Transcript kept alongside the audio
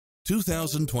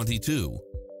2022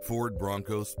 Ford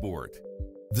Bronco Sport.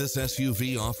 This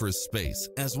SUV offers space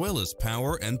as well as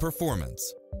power and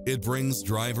performance. It brings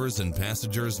drivers and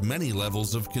passengers many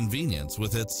levels of convenience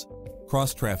with its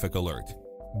cross-traffic alert,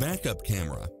 backup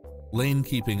camera, lane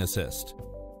keeping assist,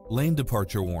 lane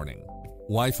departure warning,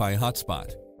 Wi-Fi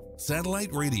hotspot,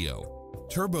 satellite radio,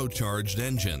 turbocharged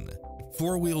engine,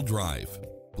 four-wheel drive,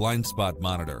 blind spot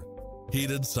monitor,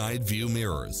 heated side view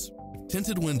mirrors,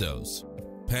 tinted windows,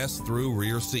 pass-through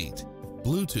rear seat,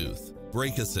 Bluetooth,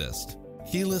 brake assist,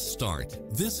 keyless start.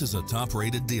 This is a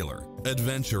top-rated dealer.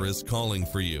 Adventure is calling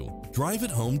for you. Drive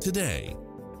it home today.